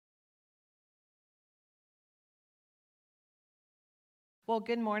Well,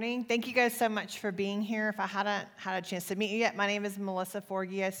 good morning. Thank you guys so much for being here. If I hadn't had a chance to meet you yet, my name is Melissa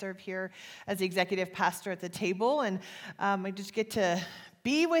Forgy. I serve here as the executive pastor at the table, and I just get to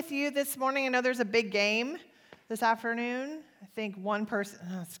be with you this morning. I know there's a big game this afternoon. I think one person,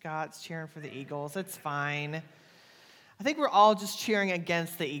 Scott's cheering for the Eagles. It's fine. I think we're all just cheering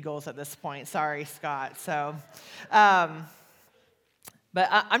against the Eagles at this point. Sorry, Scott. But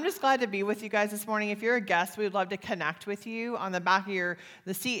I'm just glad to be with you guys this morning. If you're a guest, we would love to connect with you. On the back of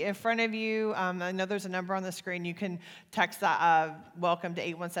the seat in front of you, I know there's a number on the screen. You can text that welcome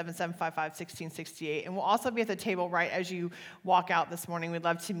to 817-755-1668. And we'll also be at the table right as you walk out this morning. We'd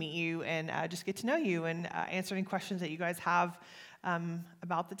love to meet you and just get to know you and answer any questions that you guys have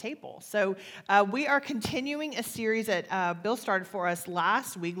about the table. So we are continuing a series that Bill started for us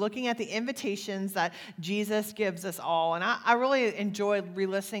last week, looking at the invitations that Jesus gives us all. And I really enjoyed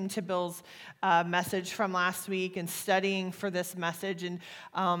re-listening to Bill's message from last week and studying for this message. And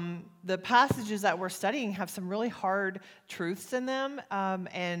the passages that we're studying have some really hard truths in them.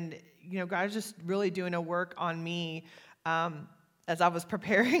 And, God's just really doing a work on me as I was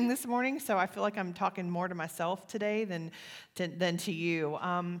preparing this morning, so I feel like I'm talking more to myself today than to you.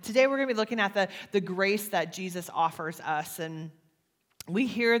 Today we're going to be looking at the grace that Jesus offers us, and we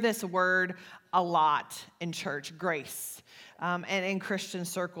hear this word a lot in church, grace, and in Christian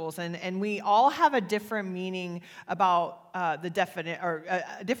circles, and we all have a different meaning about a different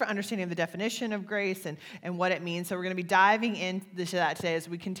understanding of the definition of grace and what it means. So we're going to be diving into that today as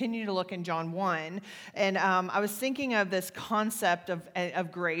we continue to look in John 1. And I was thinking of this concept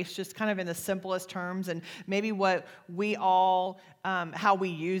of grace, just kind of in the simplest terms, and maybe what we all, how we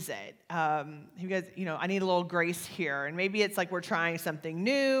use it. You guys, I need a little grace here. And maybe it's like we're trying something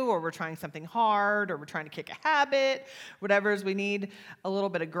new, or we're trying something hard, or we're trying to kick a habit, whatever it is, we need a little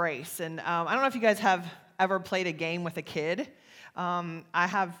bit of grace. And I don't know if you guys have ever played a game with a kid. I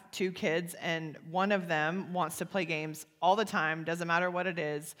have 2 kids, and one of them wants to play games all the time, doesn't matter what it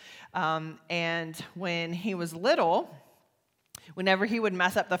is. And when he was little, whenever he would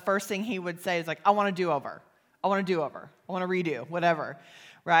mess up, the first thing he would say is like, I want to do over. I want to do over. I want to redo, whatever.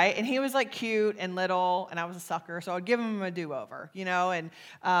 Right? And he was like cute and little, and I was a sucker, so I'd give him a do-over,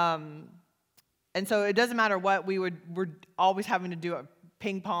 and so it doesn't matter what we're always having to do,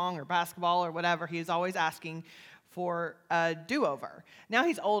 ping pong or basketball or whatever. He was always asking for a do-over. Now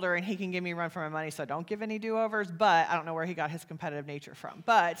he's older and he can give me a run for my money, so I don't give any do-overs, but I don't know where he got his competitive nature from.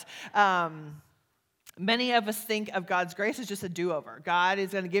 But many of us think of God's grace as just a do-over. God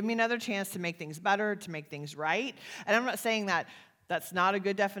is going to give me another chance to make things better, to make things right. And I'm not saying that that's not a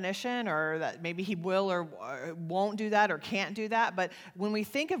good definition, or that maybe he will or won't do that or can't do that. But when we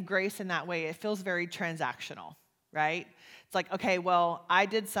think of grace in that way, it feels very transactional, right? It's like, okay, well, I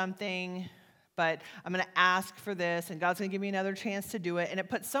did something, but I'm going to ask for this, and God's going to give me another chance to do it. And it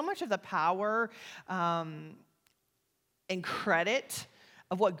puts so much of the power and credit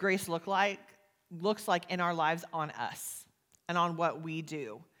of what grace looks like in our lives on us and on what we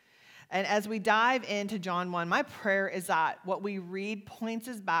do. And as we dive into John 1, my prayer is that what we read points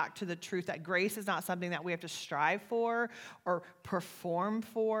us back to the truth that grace is not something that we have to strive for or perform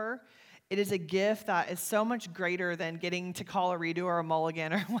for. It is a gift that is so much greater than getting to call a redo or a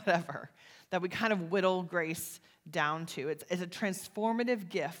mulligan or whatever, that we kind of whittle grace down to. It's a transformative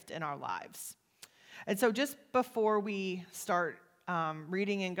gift in our lives. And so just before we start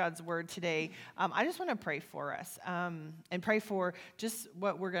reading in God's word today, I just want to pray for us and pray for just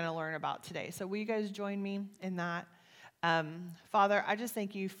what we're going to learn about today. So will you guys join me in that? Father, I just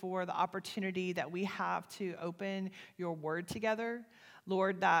thank you for the opportunity that we have to open your word together.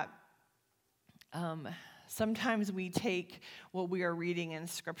 Lord, that sometimes we take what we are reading in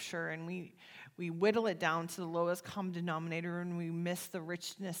Scripture and we whittle it down to the lowest common denominator, and we miss the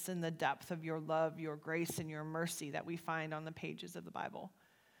richness and the depth of your love, your grace, and your mercy that we find on the pages of the Bible.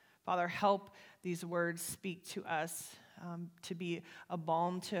 Father, help these words speak to us to be a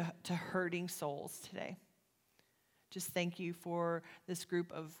balm to hurting souls today. Just thank you for this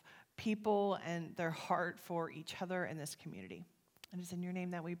group of people and their heart for each other in this community. And it's in your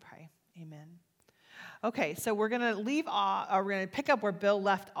name that we pray. Amen. Okay, so we're going to pick up where Bill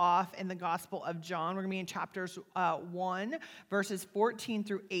left off in the Gospel of John. We're going to be in chapters 1, verses 14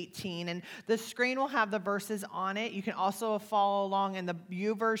 through 18. And the screen will have the verses on it. You can also follow along in the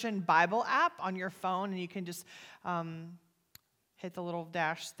YouVersion Bible app on your phone, and you can just hit the little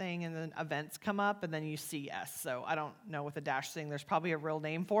dash thing, and then events come up, and then you see yes. So I don't know what the dash thing, there's probably a real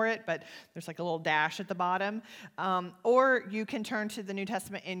name for it, but there's like a little dash at the bottom. Or you can turn to the New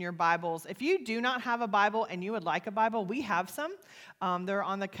Testament in your Bibles. If you do not have a Bible and you would like a Bible, we have some. They're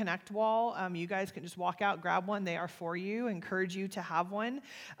on the Connect wall. You guys can just walk out, grab one. They are for you. Encourage you to have one.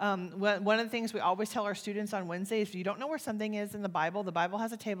 One of the things we always tell our students on Wednesdays, if you don't know where something is in the Bible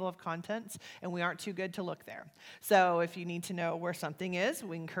has a table of contents, and we aren't too good to look there. So if you need to know where something is,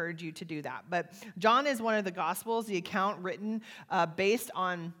 we encourage you to do that. But John is one of the Gospels, the account written based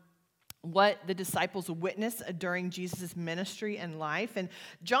on what the disciples witnessed during Jesus' ministry and life. And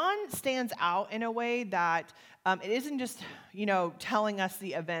John stands out in a way that it isn't just, telling us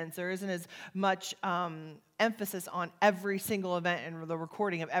the events. There isn't as much emphasis on every single event and the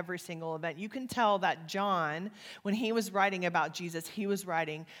recording of every single event. You can tell that John, when he was writing about Jesus, he was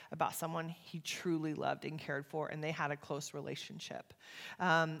writing about someone he truly loved and cared for, and they had a close relationship.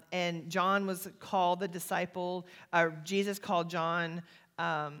 And John was called the disciple, Jesus called John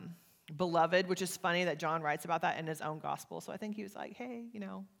beloved, which is funny that John writes about that in his own gospel. So I think he was like, hey,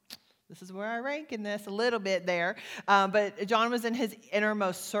 this is where I rank in this a little bit there. But John was in his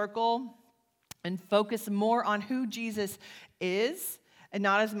innermost circle and focused more on who Jesus is and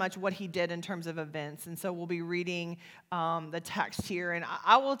not as much what he did in terms of events. And so we'll be reading the text here. And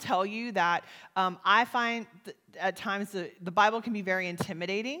I will tell you that I find at times the Bible can be very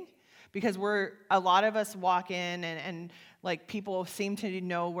intimidating, because a lot of us walk in and like people seem to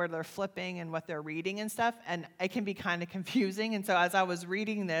know where they're flipping and what they're reading and stuff, and it can be kind of confusing. And so as I was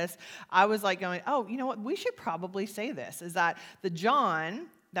reading this, I was like going, oh, you know what, we should probably say this, is that the John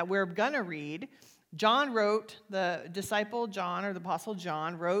that we're going to read, John wrote, the disciple John, or the apostle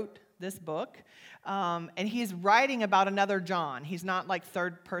John, wrote this book, and he's writing about another John. He's not like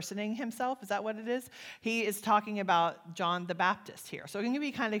third-personing himself. Is that what it is? He is talking about John the Baptist here. So it can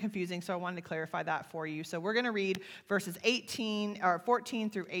be kind of confusing, so I wanted to clarify that for you. So we're going to read verses 14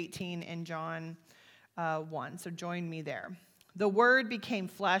 through 18 in John 1. So join me there. The Word became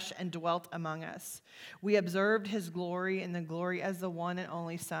flesh and dwelt among us. We observed his glory, and the glory as the one and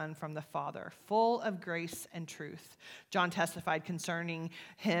only Son from the Father, full of grace and truth. John testified concerning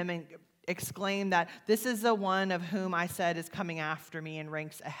him and exclaimed that this is the one of whom I said is coming after me and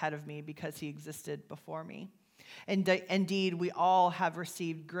ranks ahead of me, because he existed before me. And indeed, we all have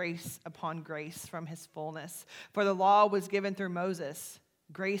received grace upon grace from his fullness. For the law was given through Moses.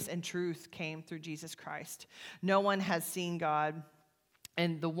 Grace and truth came through Jesus Christ. No one has seen God,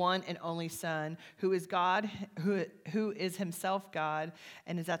 and the one and only Son, who is God, who is himself God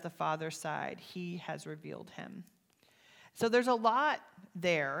and is at the Father's side, he has revealed him. So there's a lot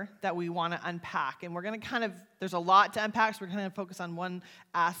there that we want to unpack, and we're going to there's a lot to unpack, so we're going to focus on one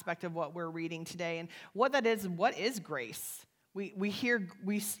aspect of what we're reading today. And what that is, what is grace? We hear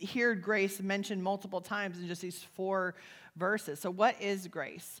grace mentioned multiple times in just these 4 verses. So what is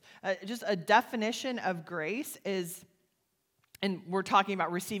grace? Just a definition of grace is, and we're talking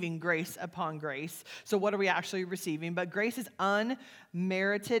about receiving grace upon grace. So what are we actually receiving? But grace is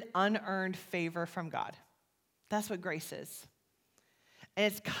unmerited, unearned favor from God. That's what grace is. And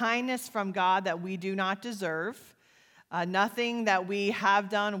it's kindness from God that we do not deserve. Nothing that we have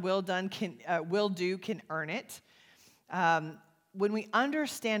done, will do can earn it. When we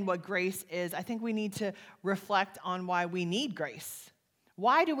understand what grace is, I think we need to reflect on why we need grace.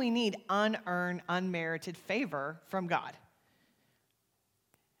 Why do we need unearned, unmerited favor from God?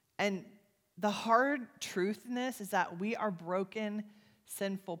 And the hard truth in this is that we are broken,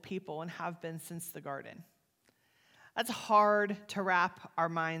 sinful people and have been since the garden. That's hard to wrap our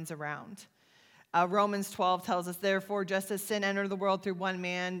minds around. Romans 12 tells us, therefore, just as sin entered the world through one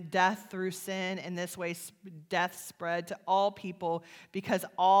man, death through sin, in this way death spread to all people because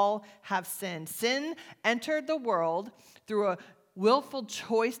all have sinned. Sin entered the world through a willful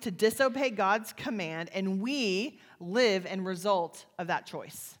choice to disobey God's command, and we live in result of that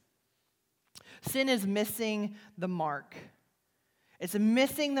choice. Sin is missing the mark. It's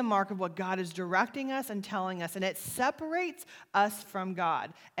missing the mark of what God is directing us and telling us, and it separates us from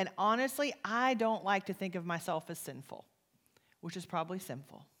God. And honestly, I don't like to think of myself as sinful, which is probably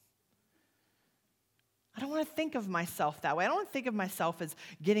sinful. I don't want to think of myself that way. I don't want to think of myself as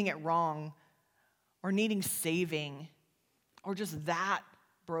getting it wrong or needing saving or just that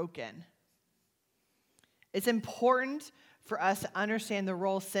broken. It's important for us to understand the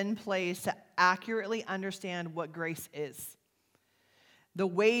role sin plays to accurately understand what grace is. The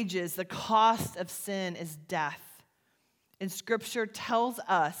wages, the cost of sin is death. And Scripture tells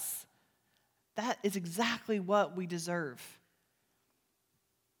us that is exactly what we deserve.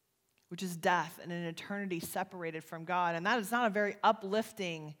 which is death and an eternity separated from God. And that is not a very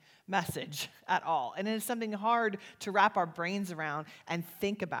uplifting message at all. And it is something hard to wrap our brains around and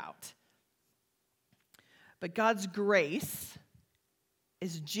think about. But God's grace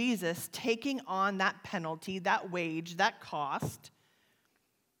is Jesus taking on that penalty, that wage, that cost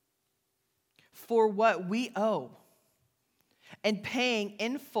for what we owe and paying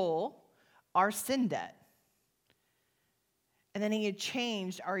in full our sin debt. And then he had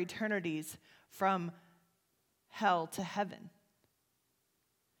changed our eternities from hell to heaven.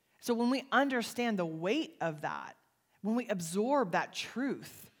 So when we understand the weight of that, when we absorb that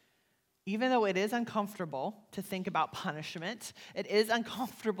truth, even though it is uncomfortable to think about punishment, it is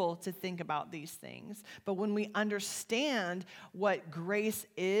uncomfortable to think about these things, but when we understand what grace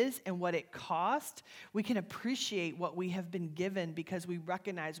is and what it cost, we can appreciate what we have been given because we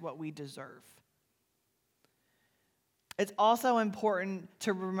recognize what we deserve. It's also important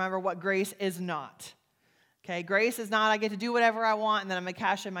to remember what grace is not. Okay, grace is not I get to do whatever I want and then I'm going to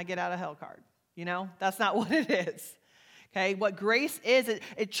cash in my get out of hell card. You know, that's not what it is. Okay, what grace is,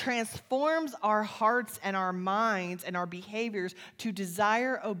 it transforms our hearts and our minds and our behaviors to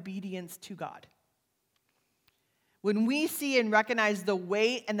desire obedience to God. When we see and recognize the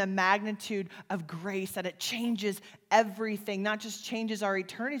weight and the magnitude of grace, that it changes everything, not just changes our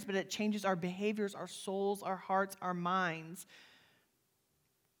eternities, but it changes our behaviors, our souls, our hearts, our minds,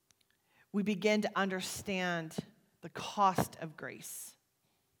 we begin to understand the cost of grace.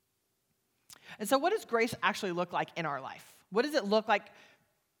 And so what does grace actually look like in our life? What does it look like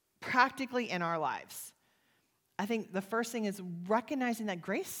practically in our lives? I think the first thing is recognizing that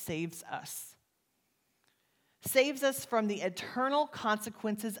grace saves us. Saves us from the eternal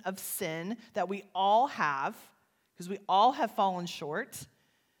consequences of sin that we all have, because we all have fallen short.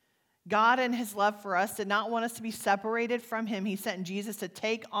 God, in his love for us, did not want us to be separated from him. He sent Jesus to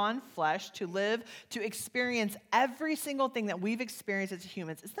take on flesh, to live, to experience every single thing that we've experienced as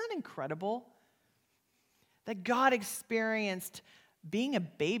humans. Isn't that incredible? That God experienced being a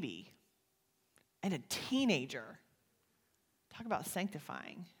baby and a teenager. Talk about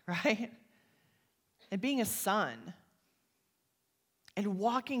sanctifying, right? And being a son. And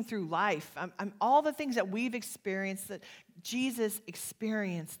walking through life. All the things that we've experienced, that Jesus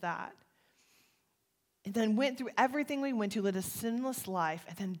experienced that. And then went through everything we went to, lived a sinless life,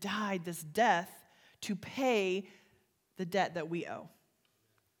 and then died this death to pay the debt that we owe.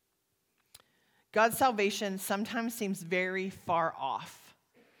 God's salvation sometimes seems very far off.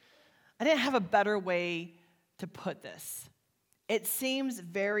 I didn't have a better way to put this. It seems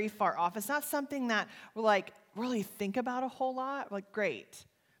very far off. It's not something that we're like, really think about a whole lot. Like, great,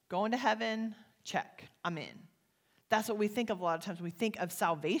 going to heaven, check, I'm in. That's what we think of a lot of times when we think of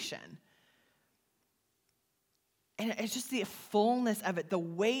salvation. And it's just the fullness of it, the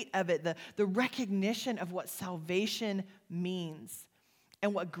weight of it, the recognition of what salvation means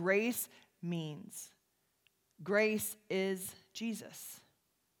and what grace means. Grace is Jesus.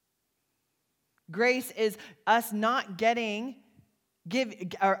 Grace is us not getting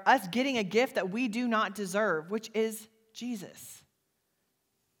a gift that we do not deserve, which is Jesus.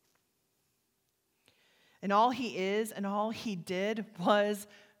 And all he is and all he did was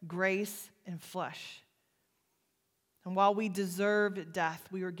grace and flesh. And while we deserved death,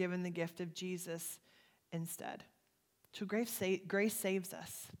 we were given the gift of Jesus instead. So grace saves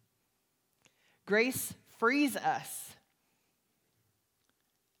us. Grace frees us.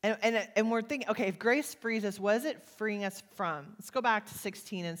 And we're thinking, okay, if grace frees us, what is it freeing us from? Let's go back to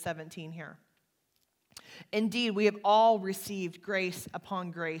 16 and 17 here. Indeed, we have all received grace upon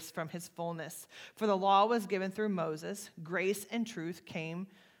grace from his fullness. For the law was given through Moses. Grace and truth came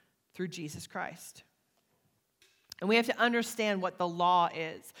through Jesus Christ. And we have to understand what the law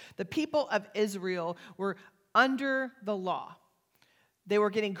is. The people of Israel were under the law. They were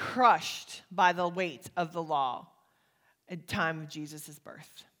getting crushed by the weight of the law at the time of Jesus'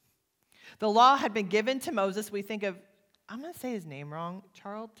 birth. The law had been given to Moses. We think of, I'm going to say his name wrong,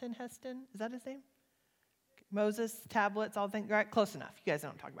 Charlton Heston. Is that his name? Moses, tablets, all things, right? Close enough. You guys know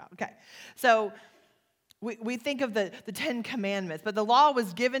what I'm talking about. Okay. So we think of the Ten Commandments, but the law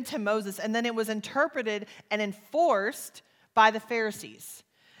was given to Moses, and then it was interpreted and enforced by the Pharisees.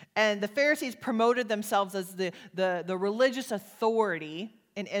 And the Pharisees promoted themselves as the religious authority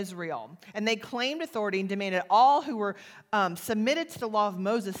in Israel. And they claimed authority and demanded all who were submitted to the law of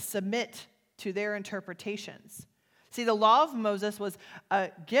Moses submit to their interpretations. See, the law of Moses was a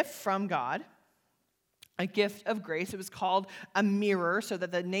gift from God, a gift of grace. It was called a mirror so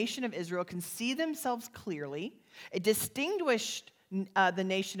that the nation of Israel can see themselves clearly. It distinguished the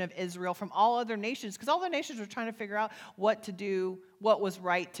nation of Israel from all other nations, because all the nations were trying to figure out what to do, what was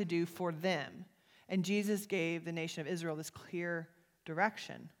right to do for them. And Jesus gave the nation of Israel this clear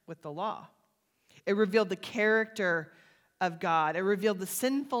direction with the law. It revealed the character of God. It revealed the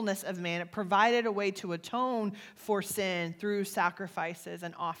sinfulness of man. It provided a way to atone for sin through sacrifices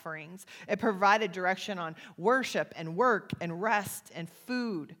and offerings. It provided direction on worship and work and rest and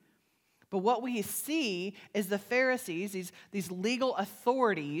food. But what we see is the Pharisees, these legal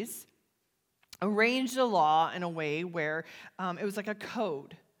authorities, arranged the law in a way where it was like a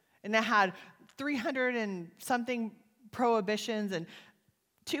code. And it had 300 and something prohibitions and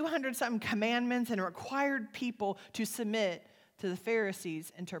 200-something commandments, and it required people to submit to the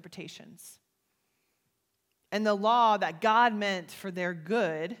Pharisees' interpretations. And the law that God meant for their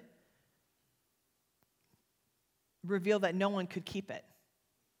good revealed that no one could keep it.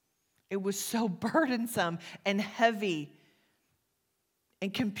 It was so burdensome and heavy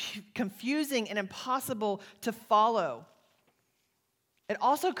and confusing and impossible to follow. It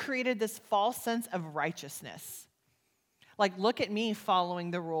also created this false sense of righteousness. Like, look at me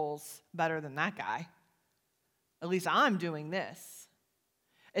following the rules better than that guy. At least I'm doing this.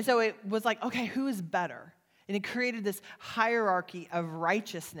 And so it was like, okay, who is better? And it created this hierarchy of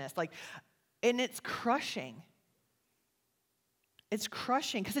righteousness. And it's crushing. It's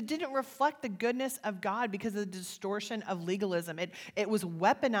crushing because it didn't reflect the goodness of God because of the distortion of legalism. It was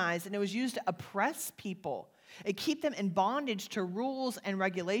weaponized and it was used to oppress people. It kept them in bondage to rules and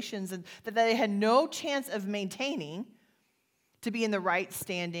regulations and that they had no chance of maintaining to be in the right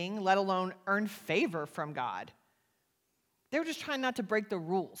standing, let alone earn favor from God. They were just trying not to break the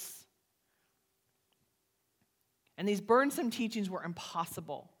rules. And these burdensome teachings were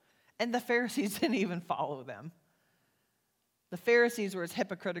impossible. And the Pharisees didn't even follow them. The Pharisees were as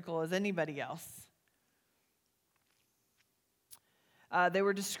hypocritical as anybody else. They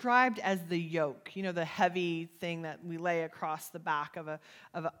were described as the yoke, the heavy thing that we lay across the back of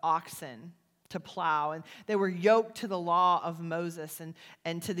an oxen to plow. And they were yoked to the law of Moses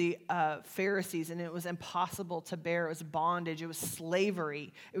and to the Pharisees, and it was impossible to bear. It was bondage. It was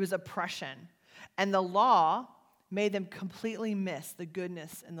slavery. It was oppression. And the law made them completely miss the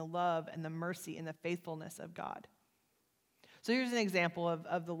goodness and the love and the mercy and the faithfulness of God. So here's an example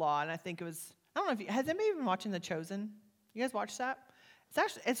of the law, and I think it was, I don't know has anybody been watching The Chosen? You guys watch that?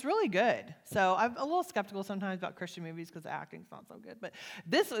 It's really good. So I'm a little skeptical sometimes about Christian movies because the acting's not so good, but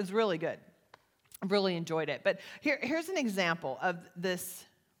this is really good. I really enjoyed it. But here's an example of this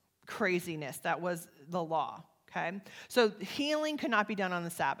craziness that was the law, okay? So healing could not be done on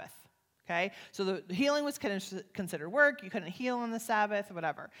the Sabbath, okay? So the healing was considered work. You couldn't heal on the Sabbath,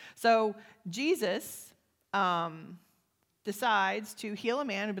 whatever. So Jesus decides to heal a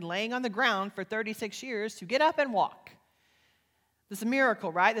man who'd been laying on the ground for 36 years to get up and walk. This is a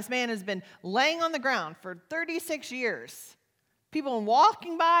miracle, right? This man has been laying on the ground for 36 years. People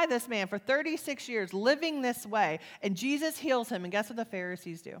walking by this man for 36 years, living this way, and Jesus heals him, and guess what the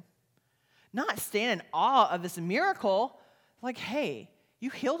Pharisees do? Not stand in awe of this miracle, like, hey, you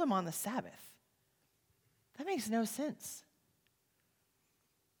healed him on the Sabbath. That makes no sense.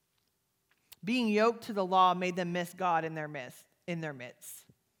 Being yoked to the law made them miss God in their midst.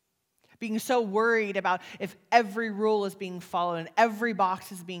 Being so worried about if every rule is being followed and every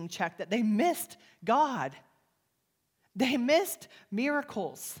box is being checked that they missed God. They missed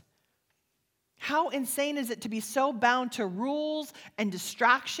miracles. How insane is it to be so bound to rules and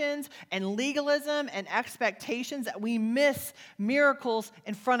distractions and legalism and expectations that we miss miracles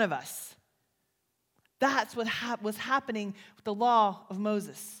in front of us? That's what was happening with the law of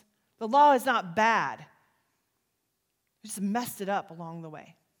Moses. The law is not bad. We just messed it up along the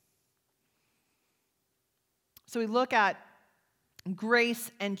way. So we look at grace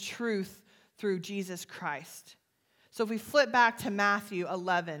and truth through Jesus Christ. So if we flip back to Matthew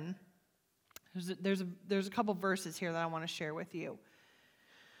 11, there's a couple verses here that I want to share with you.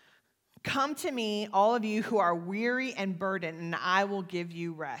 Come to me, all of you who are weary and burdened, and I will give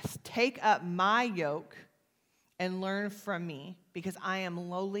you rest. Take up my yoke and learn from me, because I am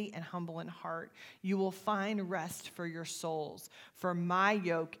lowly and humble in heart. You will find rest for your souls, for my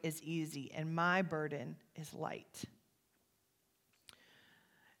yoke is easy and my burden is light.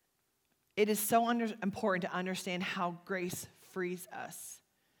 It is so important to understand how grace frees us.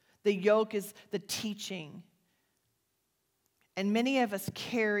 The yoke is the teaching. And many of us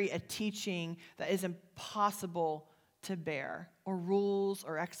carry a teaching that is impossible to bear. or rules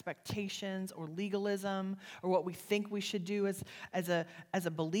or expectations or legalism or what we think we should do as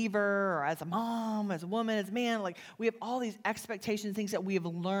a believer or as a mom, as a woman, as a man. Like, we have all these expectations, things that we have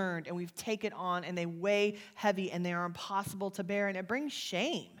learned and we've taken on, and they weigh heavy and they are impossible to bear, and it brings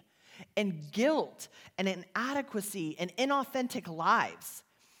shame and guilt and inadequacy and inauthentic lives.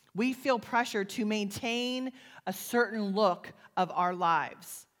 We feel pressure to maintain a certain look of our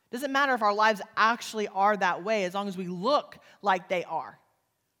lives. Doesn't matter if our lives actually are that way, as long as we look like they are.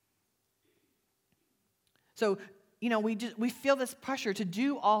 So, we feel this pressure to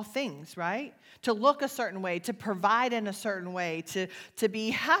do all things, right? To look a certain way, to provide in a certain way, to be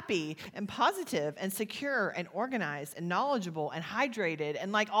happy and positive and secure and organized and knowledgeable and hydrated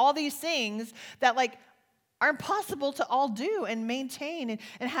and like all these things that like are impossible to all do and maintain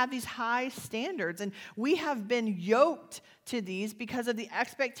and have these high standards. And we have been yoked to these because of the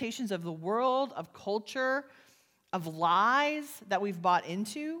expectations of the world, of culture, of lies that we've bought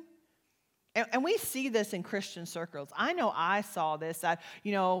into. And we see this in Christian circles. I know I saw this, that,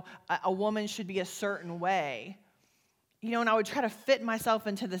 a woman should be a certain way. And I would try to fit myself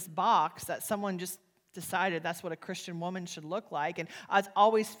into this box that someone just decided that's what a Christian woman should look like. And I was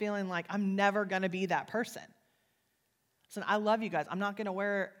always feeling like I'm never going to be that person. So I love you guys. I'm not going to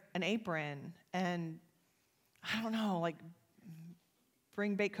wear an apron and, I don't know, like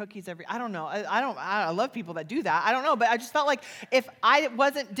bring baked cookies I don't know. I love people that do that. I don't know. But I just felt like if I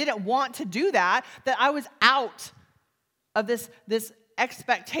didn't want to do that I was out of this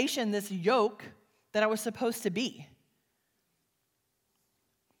expectation, this yoke that I was supposed to be.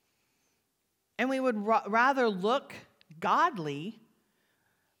 And we would rather look godly,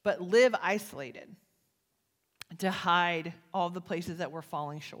 but live isolated to hide all the places that we're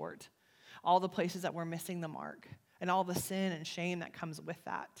falling short, all the places that we're missing the mark, and all the sin and shame that comes with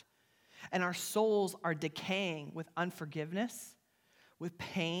that. And our souls are decaying with unforgiveness, with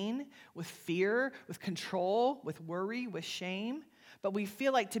pain, with fear, with control, with worry, with shame. But we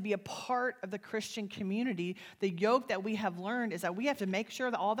feel like to be a part of the Christian community, the yoke that we have learned is that we have to make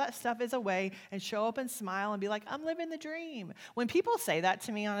sure that all that stuff is away and show up and smile and be like, I'm living the dream. When people say that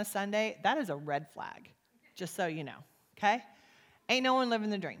to me on a Sunday, that is a red flag, just so you know, okay? Ain't no one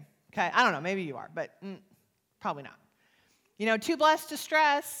living the dream, okay? I don't know, maybe you are, but probably not. Too blessed to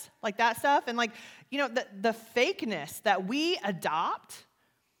stress, like that stuff. And the fakeness that we adopt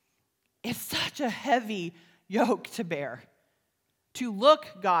is such a heavy yoke to bear. To look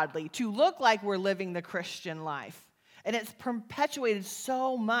godly, to look like we're living the Christian life. And it's perpetuated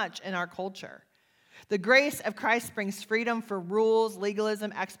so much in our culture. The grace of Christ brings freedom for rules,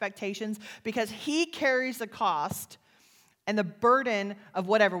 legalism, expectations, because he carries the cost and the burden of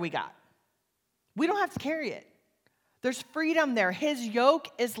whatever we got. We don't have to carry it. There's freedom there. His yoke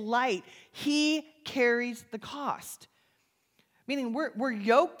is light. He carries the cost. Meaning we're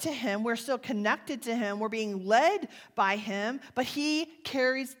yoked to him. We're still connected to him. We're being led by him, but he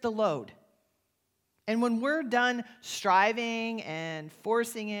carries the load. And when we're done striving and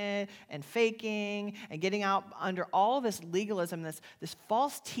forcing it and faking and getting out under all this legalism, this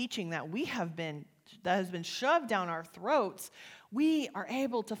false teaching that has been shoved down our throats, we are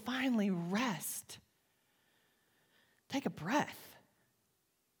able to finally rest. Take a breath.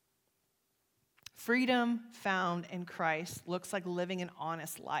 Freedom found in Christ looks like living an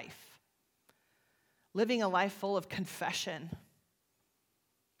honest life. Living a life full of confession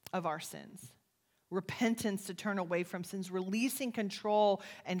of our sins. Repentance to turn away from sins. Releasing control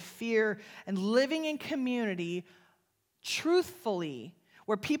and fear. And living in community truthfully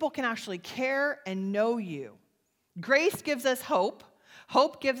where people can actually care and know you. Grace gives us hope.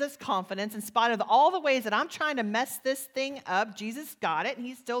 Hope gives us confidence in spite of all the ways that I'm trying to mess this thing up. Jesus got it, and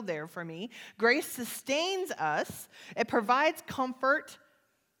he's still there for me. Grace sustains us. It provides comfort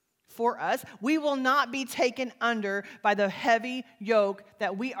for us. We will not be taken under by the heavy yoke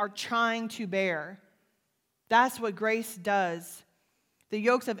that we are trying to bear. That's what grace does. The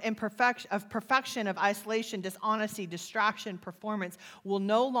yokes of perfection, of isolation, dishonesty, distraction, performance will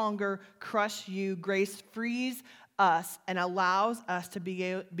no longer crush you. Grace frees us and allows us to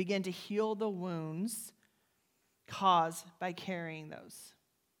begin to heal the wounds caused by carrying those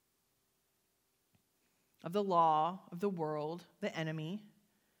of the law, of the world, the enemy.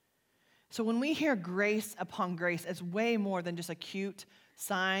 So when we hear grace upon grace, it's way more than just a cute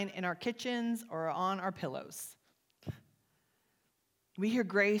sign in our kitchens or on our pillows. We hear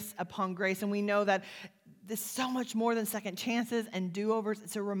grace upon grace, and we know that this is so much more than second chances and do-overs.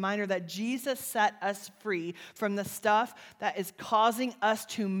 It's a reminder that Jesus set us free from the stuff that is causing us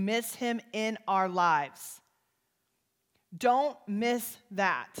to miss him in our lives. Don't miss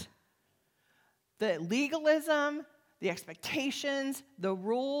that. The legalism, the expectations, the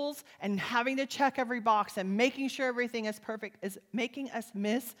rules, and having to check every box and making sure everything is perfect is making us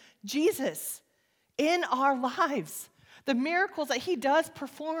miss Jesus in our lives. The miracles that he does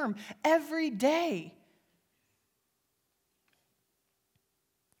perform every day.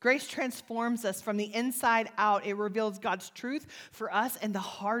 Grace transforms us from the inside out. It reveals God's truth for us and the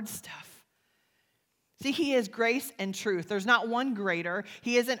hard stuff. See, he is grace and truth. There's not one greater.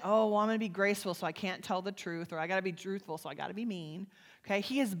 He isn't, oh, well, I'm going to be graceful so I can't tell the truth, or I got to be truthful so I got to be mean. Okay,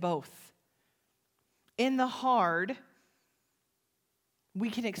 he is both. In the hard, we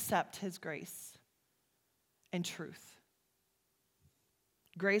can accept his grace and truth.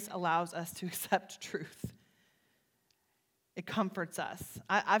 Grace allows us to accept truth. It comforts us.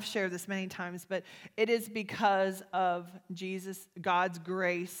 I've shared this many times, but it is because of Jesus, God's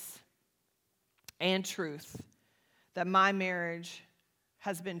grace and truth that my marriage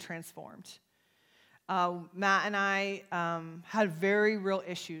has been transformed. Matt and I had very real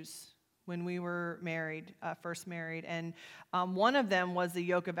issues when we were married, first married, and one of them was the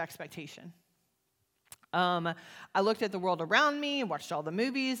yoke of expectation. I looked at the world around me, watched all the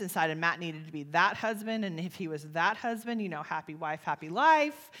movies, and decided Matt needed to be that husband, and if he was that husband, happy wife, happy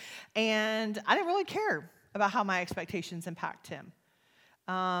life, and I didn't really care about how my expectations impact him.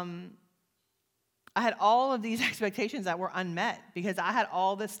 I had all of these expectations that were unmet because I had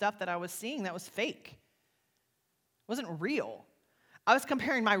all this stuff that I was seeing that was fake. It wasn't real. I was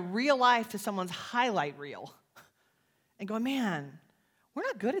comparing my real life to someone's highlight reel and going, man, we're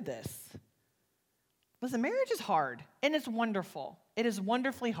not good at this. Listen, marriage is hard, and it's wonderful. It is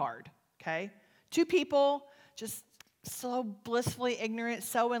wonderfully hard, okay? Two people just so blissfully ignorant,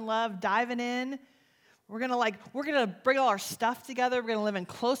 so in love, diving in. We're gonna bring all our stuff together. We're gonna live in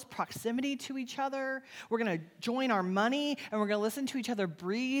close proximity to each other. We're gonna join our money, and we're gonna listen to each other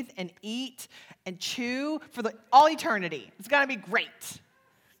breathe and eat and chew for all eternity. It's gonna be great,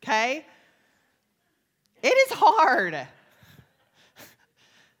 okay? It is hard.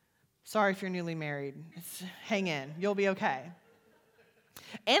 Sorry if you're newly married. Hang in. You'll be okay.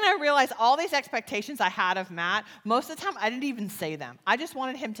 And I realized all these expectations I had of Matt, most of the time I didn't even say them. I just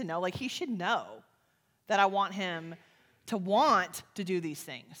wanted him to know, he should know that I want him to want to do these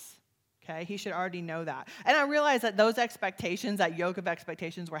things. Okay? He should already know that. And I realized that those expectations, that yoke of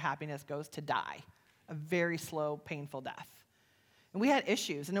expectations where happiness goes to die, a very slow, painful death. And we had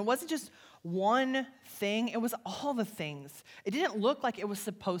issues. And it wasn't just one thing, it was all the things. It didn't look like it was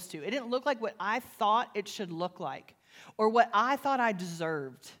supposed to. It didn't look like what I thought it should look like or what I thought I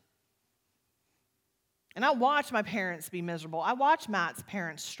deserved. And I watched my parents be miserable. I watched Matt's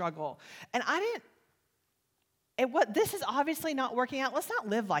parents struggle. And this is obviously not working out. Let's not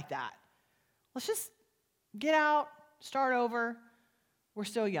live like that. Let's just get out, start over. We're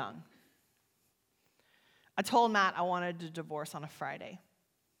still young. I told Matt I wanted to divorce on a Friday.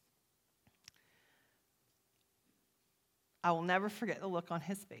 I will never forget the look on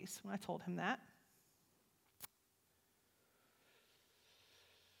his face when I told him that.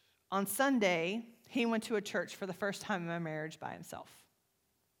 On Sunday, he went to a church for the first time in my marriage by himself.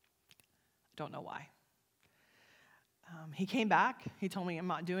 I don't know why. He came back. He told me, I'm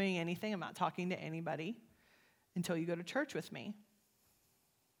not doing anything. I'm not talking to anybody until you go to church with me.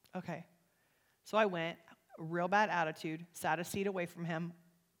 Okay. So I went, real bad attitude, sat a seat away from him,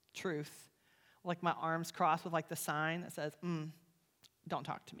 truth, my arms crossed with the sign that says, don't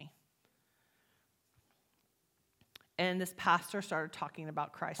talk to me. And this pastor started talking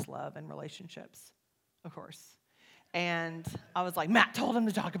about Christ's love and relationships, of course. And I was like, Matt told him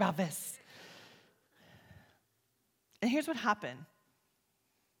to talk about this. And here's what happened.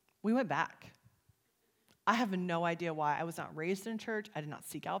 We went back. I have no idea why. I was not raised in church. I did not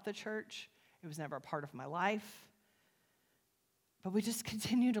seek out the church. It was never a part of my life. But we just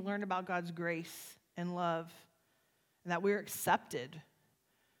continue to learn about God's grace and love, and that we're accepted,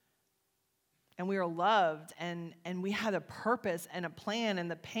 and we are loved, and we had a purpose and a plan,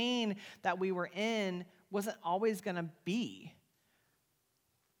 and the pain that we were in wasn't always going to be.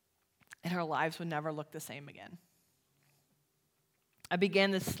 And our lives would never look the same again. I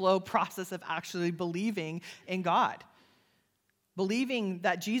began this slow process of actually believing in God. Believing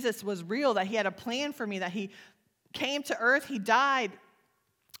that Jesus was real, that he had a plan for me, that he came to earth, he died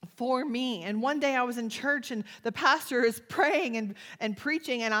for me. And one day I was in church and the pastor is praying and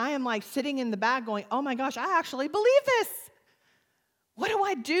preaching, and I am sitting in the back going, oh my gosh, I actually believe this. What do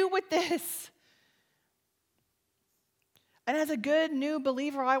I do with this? And as a good new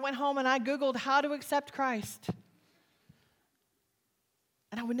believer, I went home and I Googled how to accept Christ.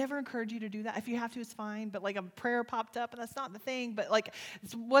 And I would never encourage you to do that. If you have to, it's fine. But like a prayer popped up, and that's not the thing. But like,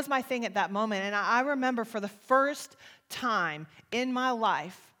 it was my thing at that moment. And I remember for the first time in my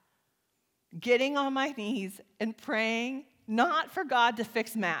life, getting on my knees and praying, not for God to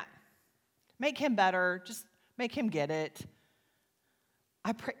fix Matt, make him better, just make him get it.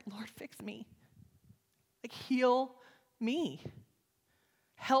 I pray, Lord, fix me. Like, heal me.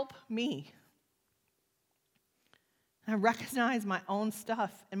 Help me. And I recognize my own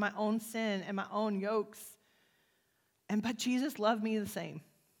stuff and my own sin and my own yokes. But Jesus loved me the same.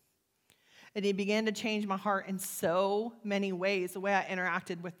 And he began to change my heart in so many ways. The way I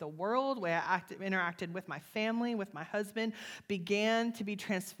interacted with the world, the way I interacted with my family, with my husband, began to be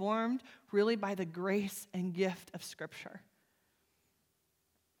transformed really by the grace and gift of Scripture.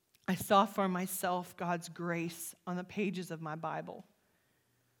 I saw for myself God's grace on the pages of my Bible.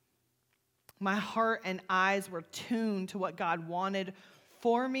 My heart and eyes were tuned to what God wanted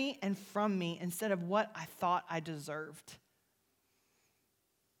for me and from me instead of what I thought I deserved.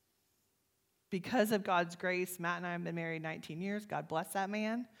 Because of God's grace, Matt and I have been married 19 years. God bless that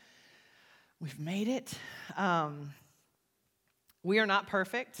man. We've made it. We are not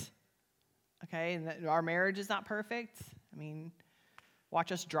perfect, okay? And our marriage is not perfect. I mean,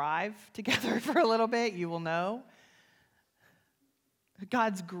 watch us drive together for a little bit, you will know.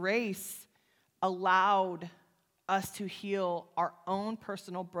 God's grace allowed us to heal our own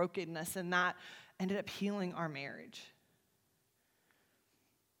personal brokenness, and that ended up healing our marriage.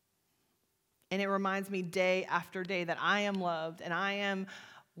 And it reminds me day after day that I am loved and I am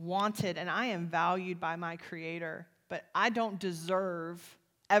wanted and I am valued by my Creator, but I don't deserve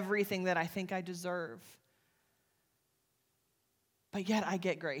everything that I think I deserve. But yet I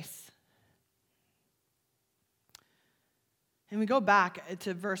get grace. And we go back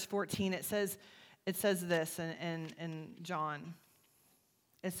to verse 14. It says this in John.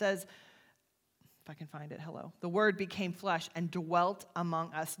 It says, if I can find it, hello. The Word became flesh and dwelt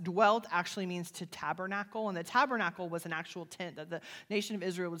among us. Dwelt actually means to tabernacle, and the tabernacle was an actual tent that the nation of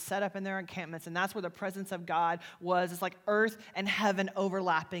Israel would set up in their encampments, and that's where the presence of God was. It's like earth and heaven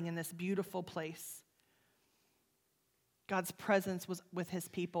overlapping in this beautiful place. God's presence was with his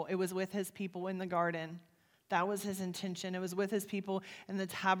people. It was with his people in the garden. That was his intention. It was with his people in the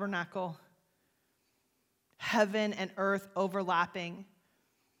tabernacle. Heaven and earth overlapping.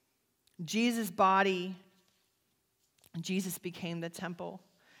 Jesus' body, Jesus became the temple.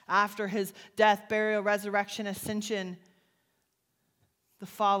 After his death, burial, resurrection, ascension, the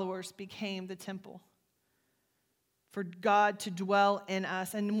followers became the temple for God to dwell in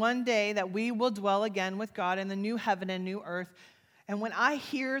us. And one day that we will dwell again with God in the new heaven and new earth. And when I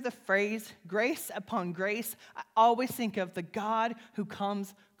hear the phrase grace upon grace, I always think of the God who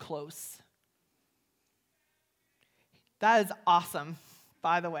comes close. That is awesome.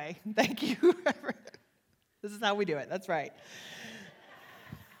 By the way, thank you. This is how we do it. That's right.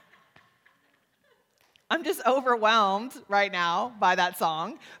 I'm just overwhelmed right now by that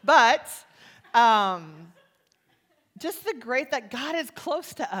song. But just the great that God is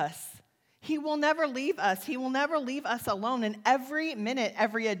close to us. He will never leave us. He will never leave us alone. In every minute,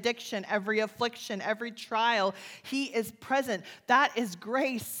 every addiction, every affliction, every trial, he is present. That is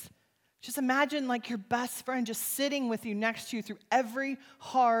grace. Just imagine like your best friend just sitting with you next to you through every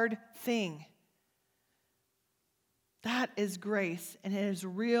hard thing. That is grace, and it is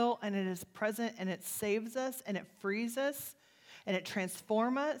real, and it is present, and it saves us, and it frees us, and it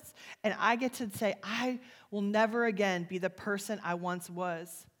transforms us. And I get to say, I will never again be the person I once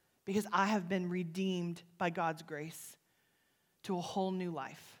was because I have been redeemed by God's grace to a whole new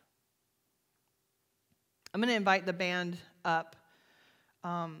life. I'm going to invite the band up.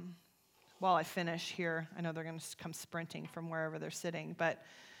 While I finish here, I know they're going to come sprinting from wherever they're sitting, but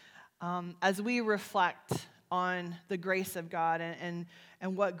as we reflect on the grace of God and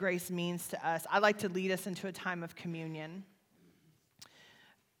what grace means to us, I'd like to lead us into a time of communion.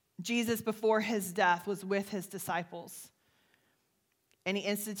 Jesus, before his death, was with his disciples, and he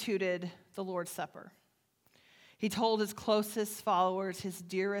instituted the Lord's Supper. He told his closest followers, his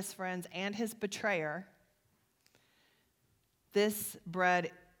dearest friends, and his betrayer, "This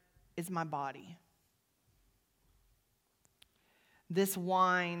bread is my body. This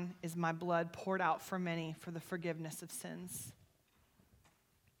wine is my blood poured out for many for the forgiveness of sins."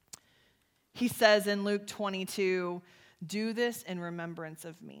 He says in Luke 22, "Do this in remembrance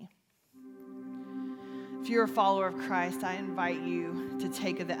of me." If you're a follower of Christ, I invite you to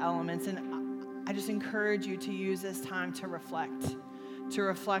take of the elements, and I just encourage you to use this time to reflect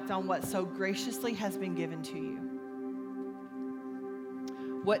on what so graciously has been given to you.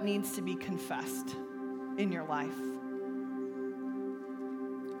 What needs to be confessed in your life?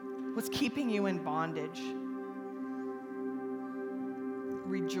 What's keeping you in bondage?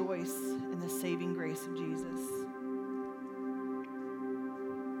 Rejoice in the saving grace of Jesus.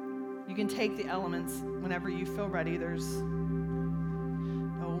 You can take the elements whenever you feel ready. There's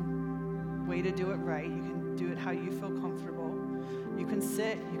no way to do it right. You can do it how you feel comfortable. You can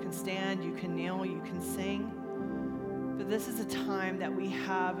sit, you can stand, you can kneel, you can sing. But this is a time that we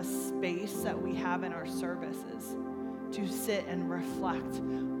have a space that we have in our services to sit and reflect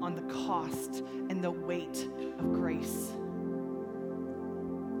on the cost and the weight of grace.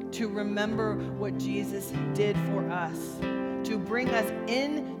 To remember what Jesus did for us, to bring us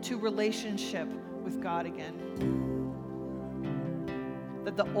into relationship with God again.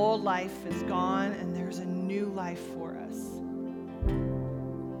 That the old life is gone and there's a new life for